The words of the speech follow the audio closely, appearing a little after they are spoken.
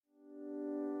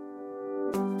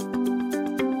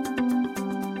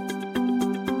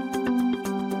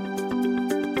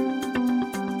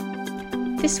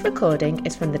This recording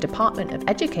is from the Department of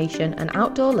Education and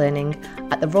Outdoor Learning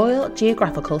at the Royal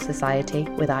Geographical Society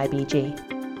with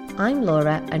IBG. I'm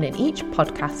Laura, and in each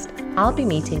podcast I'll be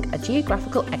meeting a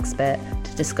geographical expert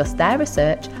to discuss their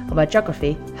research and where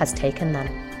geography has taken them.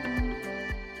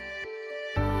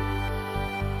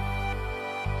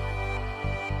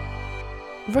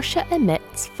 Russia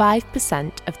emits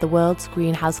 5% of the world's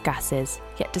greenhouse gases,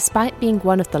 yet despite being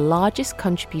one of the largest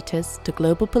contributors to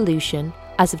global pollution,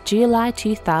 as of July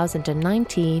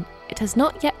 2019, it has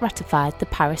not yet ratified the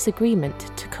Paris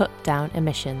Agreement to cut down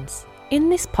emissions. In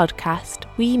this podcast,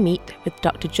 we meet with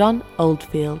Dr. John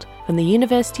Oldfield from the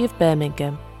University of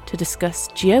Birmingham to discuss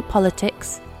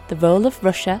geopolitics, the role of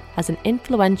Russia as an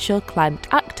influential climate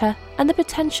actor, and the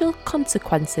potential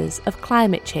consequences of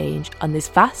climate change on this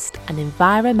vast and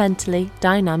environmentally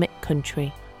dynamic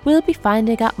country. We'll be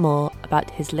finding out more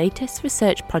about his latest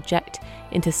research project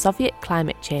into Soviet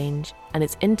climate change and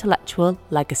its intellectual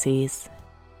legacies.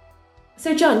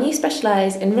 So John, you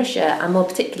specialise in Russia and more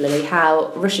particularly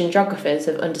how Russian geographers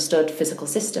have understood physical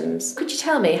systems. Could you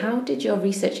tell me, how did your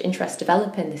research interest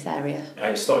develop in this area?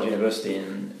 I started university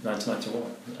in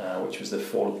 1991, which was the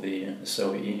fall of the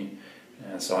Soviet Union.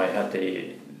 So I had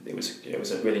it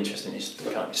was a really interesting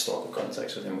kind of historical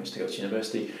context within which to go to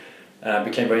university.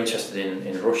 Became very interested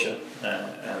in Russia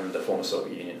and the former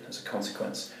Soviet Union as a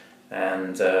consequence,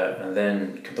 and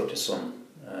then conducted some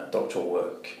doctoral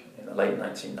work in the late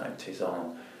 1990s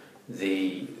on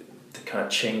the kind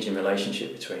of change in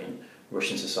relationship between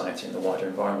Russian society and the wider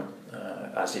environment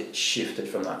as it shifted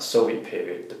from that Soviet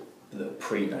period, the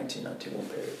pre-1991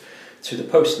 period, to the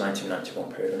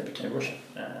post-1991 period when it became Russia,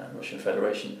 Russian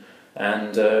Federation,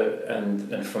 and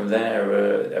from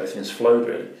there everything's flowed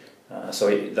really.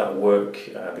 That work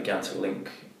began to link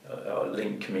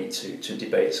me to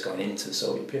debates going into the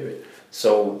Soviet period.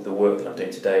 So the work that I'm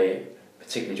doing today,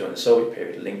 particularly during the Soviet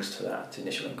period, links to that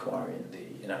initial inquiry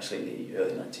in actually the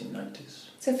early 1990s.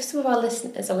 So for some of our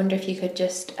listeners, I wonder if you could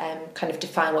just kind of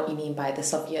define what you mean by the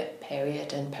Soviet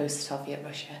period and post-Soviet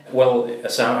Russia. Well,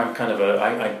 so I'm kind of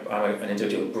I'm an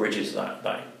individual who bridges that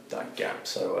gap.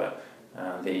 So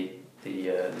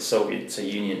the Soviet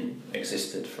Union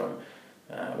existed from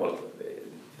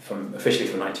officially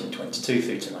from 1922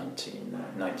 through to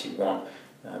 1991.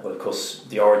 But of course,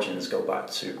 the origins go back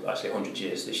to actually 100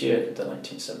 years this year, the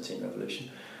 1917 revolution.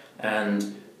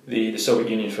 And the Soviet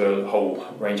Union, for a whole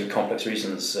range of complex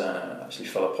reasons, actually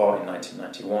fell apart in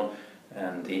 1991,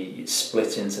 and it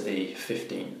split into the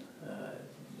 15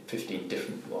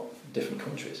 different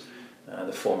countries,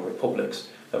 the former republics,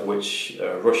 of which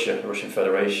Russian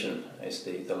Federation is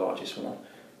the largest one.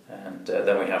 And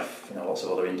then we have lots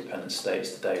of other independent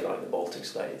states today, like the Baltic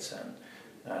states and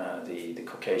the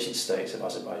Caucasian states of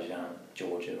Azerbaijan,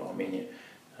 Georgia, Armenia,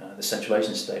 the Central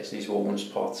Asian states. These were all once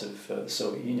part of the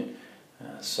Soviet Union.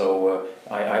 So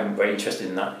I'm very interested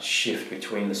in that shift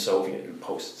between the Soviet and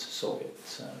post-Soviet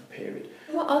period.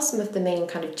 What are some of the main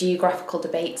kind of geographical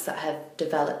debates that have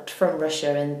developed from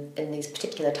Russia in these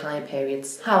particular time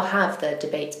periods? How have the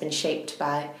debates been shaped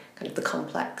by kind of the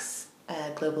complex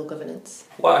global governance?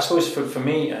 Well, I suppose for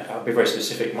me, I'll be very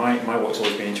specific. My work's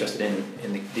always been interested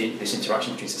in this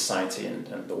interaction between society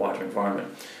and the wider environment,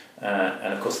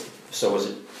 and of course, so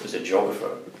as a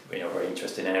geographer, very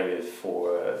interesting area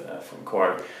for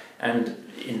inquiry.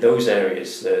 And in those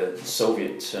areas, the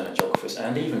Soviet geographers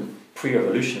and even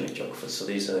pre-revolutionary geographers, so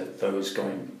these are those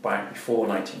going back before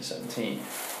 1917,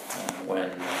 when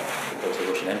there was the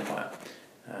Russian Empire,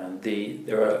 and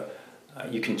there are.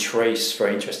 You can trace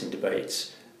very interesting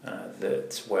debates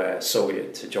where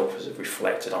Soviet geographers have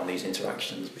reflected on these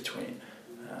interactions between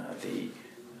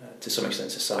to some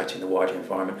extent, society and the wider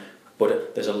environment.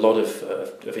 But there's a lot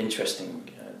of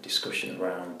interesting discussion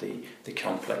around the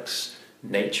complex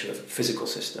nature of physical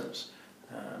systems.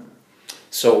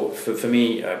 So for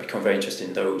me, I become very interested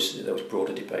in those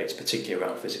broader debates, particularly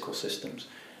around physical systems.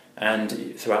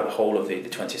 And throughout the whole of the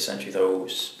 20th century,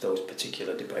 those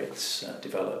particular debates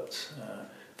developed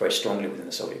very strongly within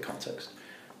the Soviet context.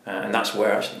 And that's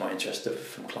where actually my interest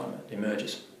from climate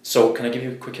emerges. So can I give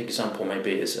you a quick example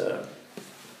maybe? So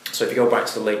if you go back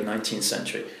to the late 19th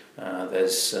century,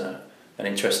 there's an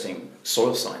interesting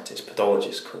soil scientist,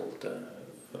 pedologist called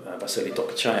Vasily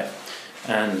Dokuchaev.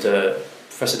 And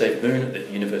Professor David Moon at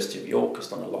the University of York has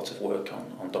done a lot of work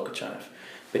on Dokuchaev.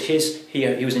 But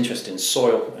he was interested in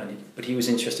soil, but he was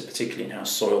interested particularly in how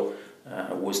soil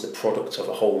was the product of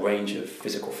a whole range of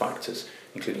physical factors,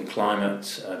 including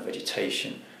climate,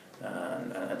 vegetation,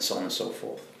 and so on and so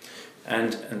forth.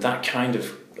 And that kind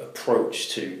of approach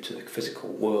to the physical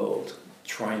world,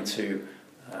 trying to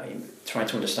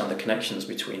understand the connections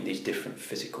between these different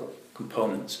physical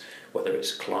components, whether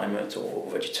it's climate or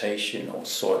vegetation or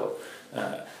soil,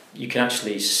 you can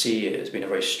actually see it as being a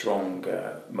very strong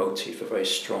motif, a very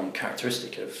strong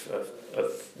characteristic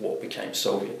of what became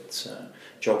Soviet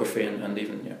geography and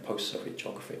even post-Soviet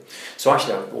geography. So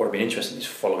actually what I've been interested in is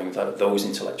following those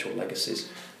intellectual legacies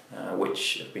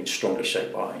which have been strongly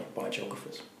shaped by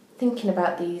geographers. Thinking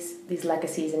about these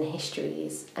legacies and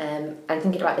histories, and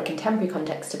thinking about the contemporary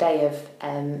context today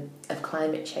of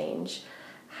climate change,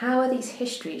 how are these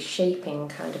histories shaping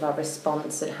kind of our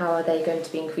response, and how are they going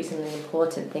to be increasingly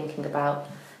important thinking about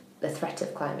the threat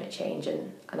of climate change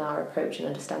and our approach and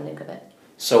understanding of it?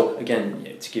 So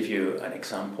again, to give you an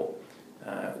example,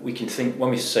 we can think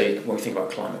when we think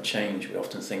about climate change, we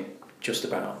often think just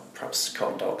about perhaps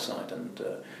carbon dioxide and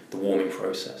the warming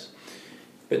process.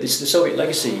 But the Soviet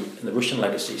legacy and the Russian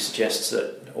legacy suggests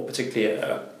that, or particularly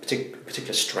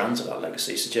particular strands of that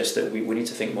legacy suggest that we need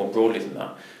to think more broadly than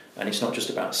that. And it's not just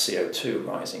about CO2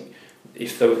 rising.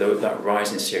 If though that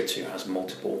rise in CO2 has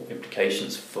multiple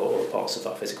implications for parts of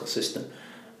that physical system,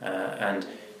 and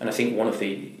I think one of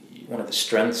the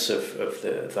strengths of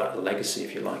that legacy,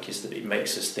 if you like, is that it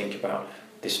makes us think about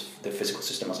the physical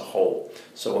system as a whole.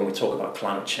 So when we talk about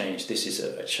climate change, this is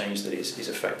a change that is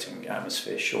affecting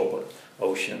atmosphere, sure, but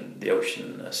the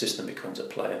ocean system becomes a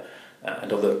player,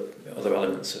 and other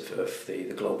elements of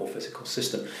the global physical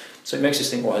system. So it makes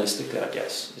us think more holistically, I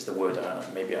guess, is the word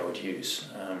maybe I would use,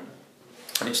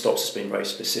 and it stops us being very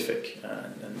specific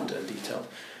and detailed.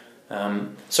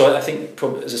 So I think,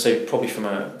 as I say, probably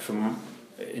from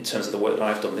in terms of the work that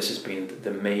I've done, this has been the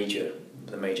major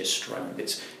strand.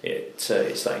 It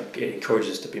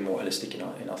encourages us to be more holistic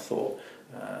in our thought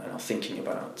and our thinking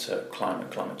about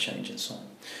climate change and so on.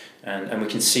 And we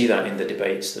can see that in the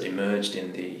debates that emerged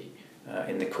in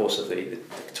the course of the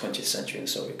 20th century in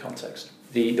the Soviet context.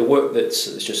 The work that's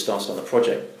just started on the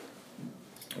project,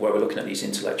 where we're looking at these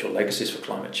intellectual legacies for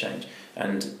climate change,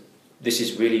 and this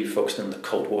is really focused on the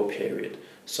Cold War period.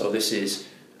 So this is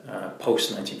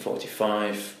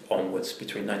post-1945 onwards,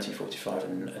 between 1945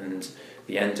 and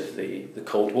the end of the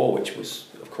Cold War, which was,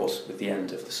 of course, with the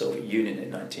end of the Soviet Union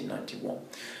in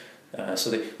 1991.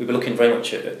 So we were looking very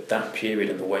much at that period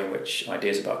and the way in which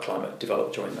ideas about climate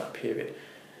developed during that period.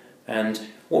 And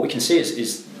what we can see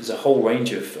is there's a whole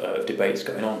range of debates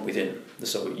going on within the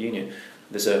Soviet Union.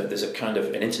 There's a kind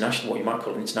of an international, what you might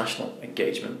call an international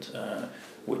engagement,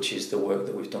 which is the work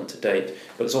that we've done to date.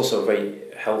 But there's also a very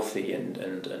healthy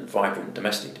and vibrant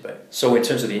domestic debate. So in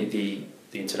terms of the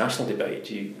international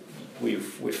debate,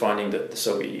 we're finding that the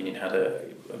Soviet Union had a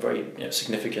very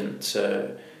significant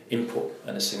input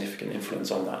and a significant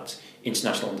influence on that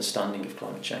international understanding of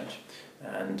climate change.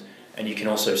 And you can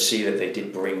also see that they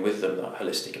did bring with them that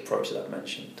holistic approach that I've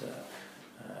mentioned.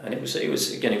 And it was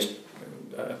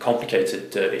a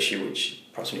complicated issue which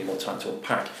perhaps we need more time to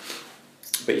unpack.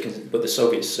 But the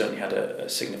Soviets certainly had a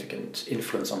significant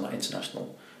influence on that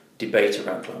international debate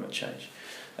around climate change.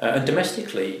 And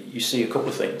domestically, you see a couple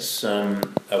of things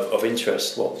of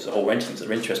interest. Well, there's a whole range of things that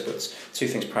are of interest, but two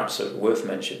things perhaps are worth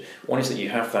mentioning. One is that you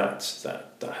have that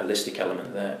holistic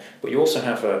element there, but you also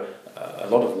have a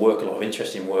lot of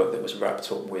interesting work that was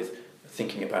wrapped up with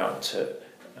thinking about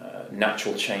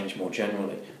natural change more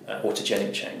generally,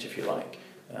 autogenic change, if you like,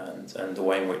 and the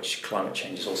way in which climate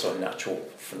change is also a natural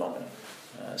phenomenon.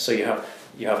 So you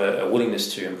have a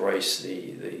willingness to embrace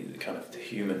the kind of the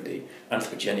human, the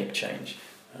anthropogenic change,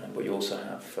 but you also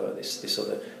have this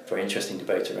other very interesting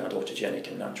debate around autogenic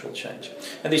and natural change.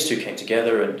 And these two came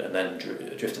together and then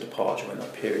drifted apart during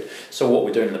that period. So what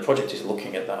we're doing in the project is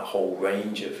looking at that whole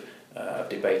range of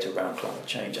debate around climate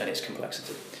change and its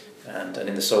complexity. And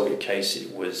in the Soviet case,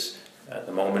 it was, at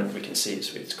the moment, we can see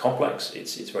it's complex,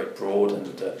 it's very broad,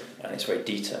 and it's very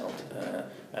detailed.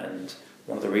 And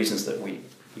one of the reasons that we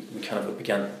kind of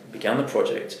began the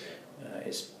project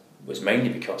was mainly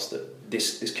because that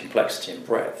this complexity and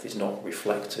breadth is not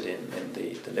reflected in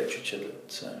the literature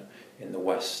that in the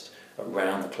West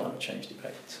around the climate change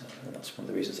debate, and that's one of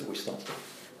the reasons that we started.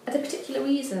 Are there particular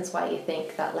reasons why you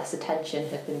think that less attention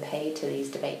has been paid to these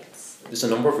debates? There's a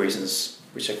number of reasons,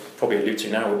 which I probably allude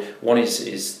to now. One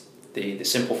is the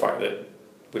simple fact that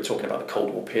we're talking about the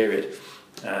Cold War period.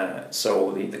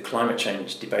 So the climate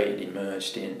change debate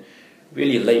emerged in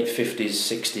really late 50s,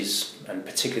 60s, and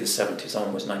particularly the 70s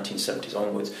onwards, 1970s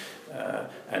onwards.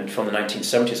 And from the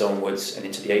 1970s onwards and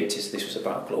into the 80s, this was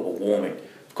about global warming.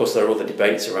 Of course, there are other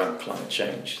debates around climate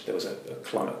change. There was a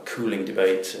climate cooling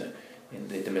debate in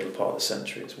the middle part of the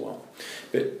century as well.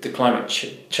 But the climate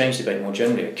change debate more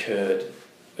generally occurred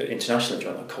internationally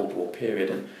during the Cold War period,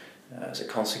 and as a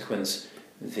consequence,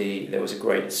 there was a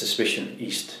great suspicion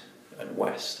east and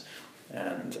west,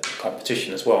 and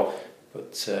competition as well.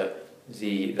 But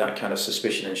that kind of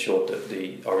suspicion ensured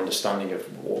that our understanding of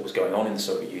what was going on in the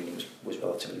Soviet Union was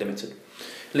relatively limited.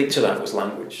 Linked to that was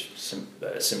language.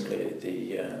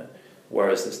 Simply,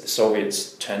 whereas the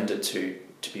Soviets tended to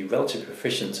be relatively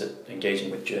proficient at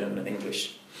engaging with German and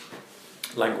English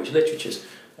language literatures,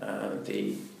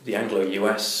 the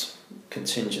Anglo-US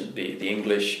contingent, the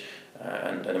English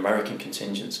and American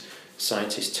contingents,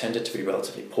 scientists tended to be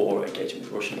relatively poor at engaging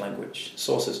with Russian language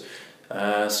sources.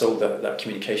 So that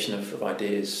communication of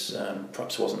ideas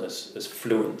perhaps wasn't as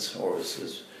fluent or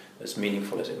as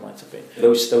meaningful as it might have been.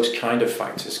 Those kind of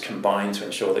factors combine to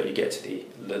ensure that you get to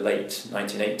the late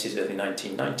 1980s, early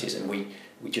 1990s, and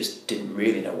we just didn't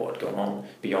really know what had gone on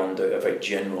beyond a very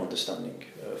general understanding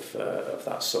of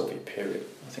that Soviet period.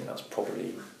 I think that's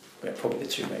probably the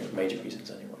two major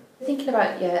reasons anyway. Thinking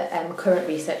about your current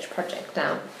research project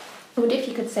now, I wonder if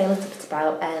you could say a little bit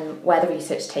about where the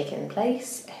research is taking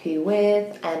place, who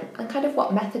with, and kind of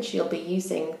what methods you'll be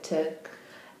using to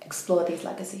explore these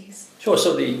legacies. Sure.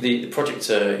 So the project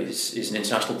is an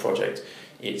international project.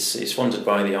 It's funded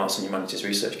by the Arts and Humanities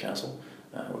Research Council,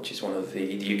 which is one of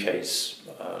the UK's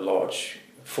large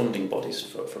funding bodies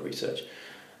for research.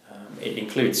 It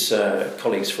includes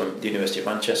colleagues from the University of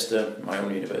Manchester, my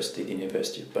own university, the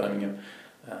University of Birmingham,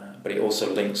 but it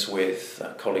also links with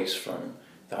colleagues from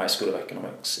the High School of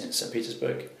Economics in St.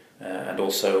 Petersburg, and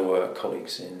also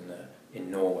colleagues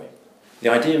in Norway. The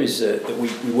idea is that we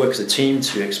work as a team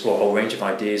to explore a whole range of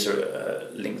ideas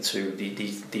linked to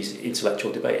these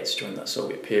intellectual debates during that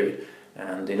Soviet period.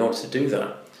 And in order to do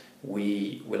that,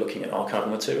 we're looking at archival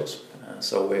materials.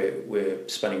 So we're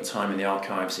spending time in the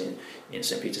archives in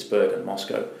St. Petersburg and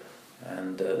Moscow,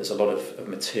 and there's a lot of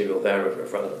material there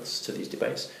of relevance to these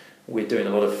debates. We're doing a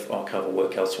lot of archival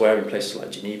work elsewhere in places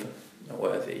like Geneva,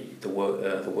 where the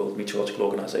World Meteorological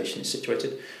Organization is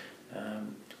situated.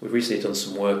 We've recently done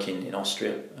some work in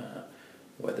Austria,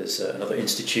 where there's another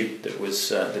institute that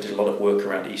did a lot of work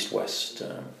around East-West,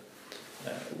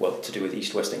 to do with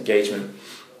East-West engagement.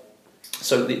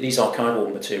 So these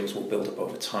archival materials will build up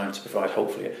over time to provide,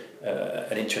 hopefully,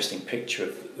 an interesting picture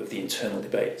of the internal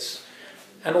debates,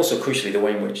 and also, crucially, the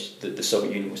way in which the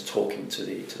Soviet Union was talking to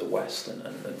the West and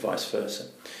vice versa.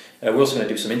 We're also going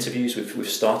to do some interviews. We've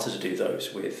started to do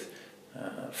those with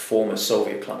former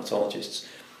Soviet climatologists,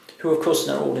 who, of course,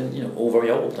 now all very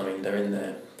old. I mean, they're in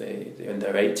their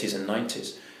 80s and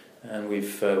 90s, and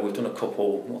we've done a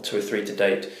couple, 2 or 3 to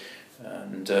date,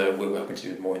 and we're hoping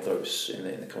to do more of those in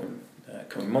the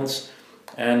coming months.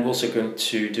 And we're also going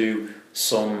to do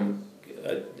some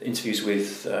interviews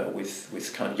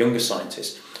with kind of younger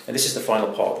scientists, and this is the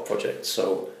final part of the project.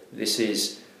 So this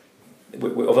is,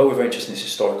 although we're very interested in this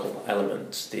historical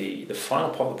element, the final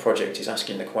part of the project is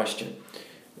asking the question: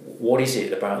 what is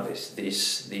it about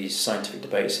these scientific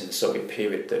debates in the Soviet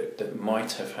period that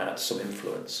might have had some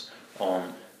influence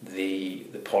on the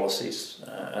policies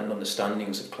and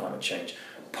understandings of climate change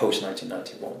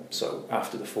post-1991, so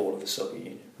after the fall of the Soviet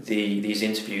Union? These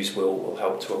interviews will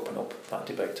help to open up that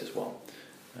debate as well.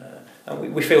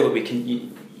 And we feel that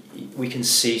we can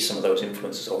see some of those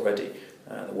influences already,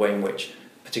 the way in which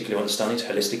particular understandings,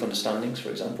 holistic understandings, for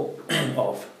example,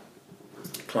 of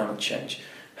climate change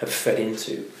have fed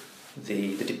into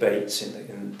the debates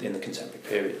in the contemporary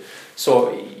period.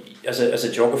 So, as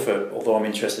a geographer, although I'm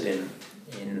interested in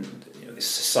this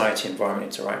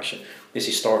society-environment interaction, this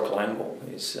historical angle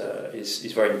is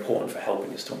very important for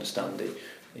helping us to understand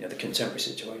the contemporary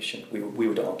situation. We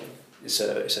would argue it's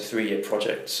a 3-year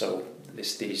project, so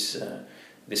this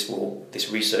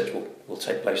research will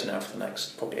take place now for the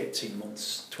next probably 18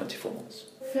 months, 24 months.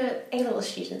 For A-level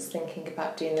students thinking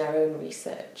about doing their own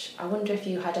research, I wonder if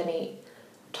you had any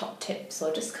top tips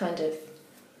or just kind of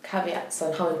caveats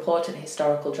on how important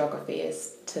historical geography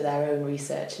is to their own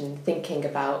research and thinking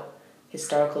about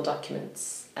historical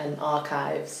documents and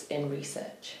archives in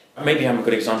research. Maybe I'm a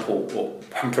good example, or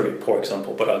I'm probably a poor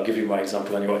example, but I'll give you my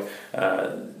example anyway.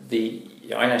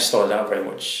 I started out very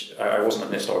much, I wasn't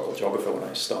an historical geographer when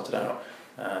I started out.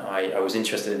 I was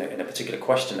interested in a particular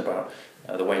question about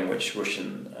the way in which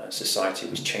Russian society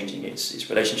was changing its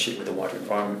relationship with the wider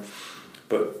environment.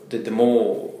 But the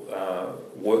more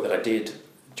work that I did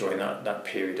during that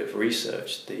period of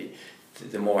research,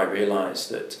 the more I realised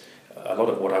that a lot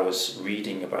of what I was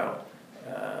reading about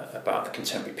the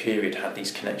contemporary period had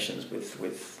these connections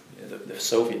with the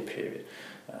Soviet period.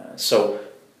 So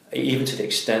even to the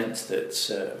extent that,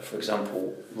 for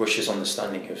example, Russia's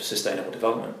understanding of sustainable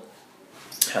development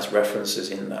has references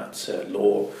in that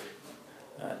law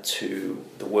to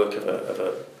the work of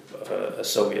a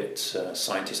Soviet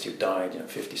scientist who died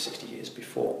 50, 60 years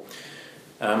before.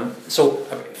 So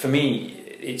for me,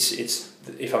 it's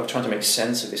if I'm trying to make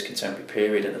sense of this contemporary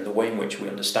period and the way in which we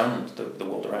understand the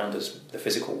world around us, the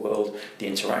physical world, the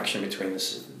interaction between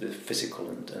the physical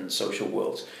and social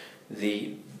worlds,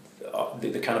 the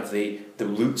kind of the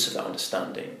roots of that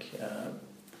understanding,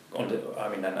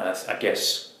 I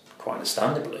guess quite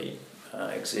understandably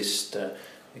exist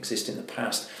in the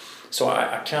past. So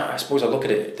I suppose I look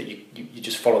at it that you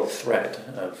just follow the thread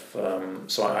of.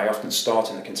 So I often start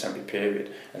in the contemporary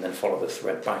period and then follow the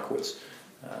thread backwards,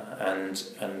 and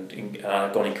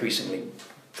I've gone increasingly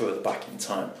further back in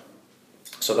time.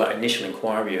 So that initial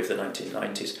inquiry of the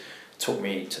 1990s took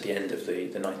me to the end of the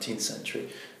 19th century,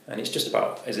 and it's just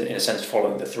about, in a sense,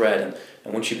 following the thread.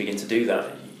 And once you begin to do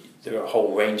that, there are a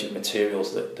whole range of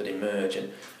materials that emerge,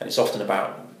 and it's often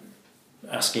about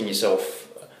asking yourself.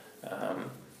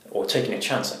 Or taking a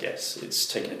chance, I guess. It's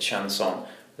taking a chance on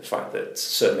the fact that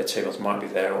certain materials might be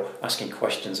there, or asking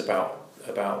questions about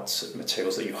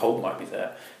materials that you hope might be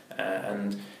there.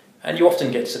 And you often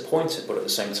get disappointed, but at the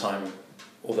same time,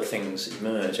 other things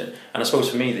emerge. And I suppose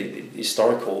for me, the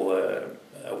historical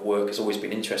work has always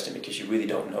been interesting because you really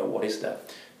don't know what is there.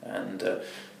 And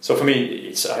so for me,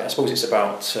 I suppose it's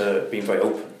about being very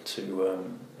open to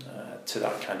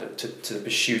that kind of to the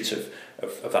pursuit of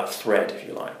that thread, if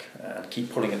you like, and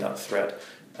keep pulling at that thread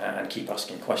and keep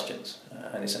asking questions.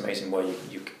 And it's amazing where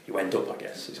you end up, I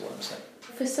guess, is what I'm saying.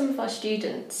 For some of our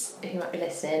students who might be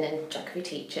listening and geography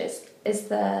teachers, is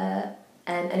there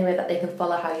any way that they can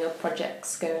follow how your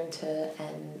project's going to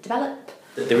develop?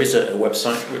 There is a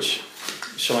website which.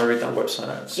 Shall I read that website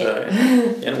out?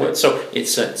 Yeah. So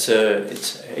it's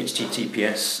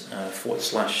https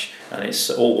 / and it's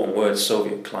all one word,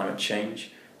 Soviet Climate Change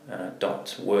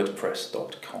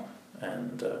 .wordpress.com,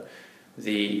 and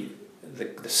the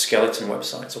skeleton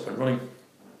website's up and running,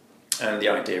 and the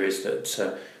idea is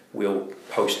that we'll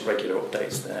post regular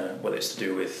updates there, whether it's to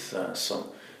do with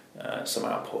some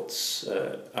outputs,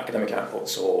 academic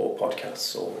outputs, or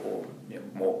podcasts, or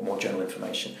more general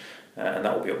information. And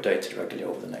that will be updated regularly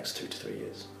over the next 2 to 3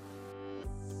 years.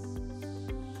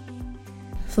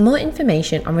 For more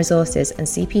information on resources and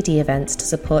CPD events to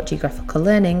support geographical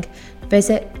learning,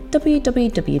 visit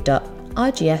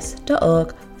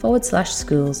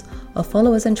www.rgs.org/schools or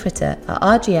follow us on Twitter at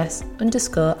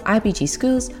 @RGS_IBG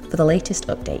Schools for the latest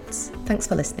updates. Thanks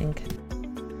for listening.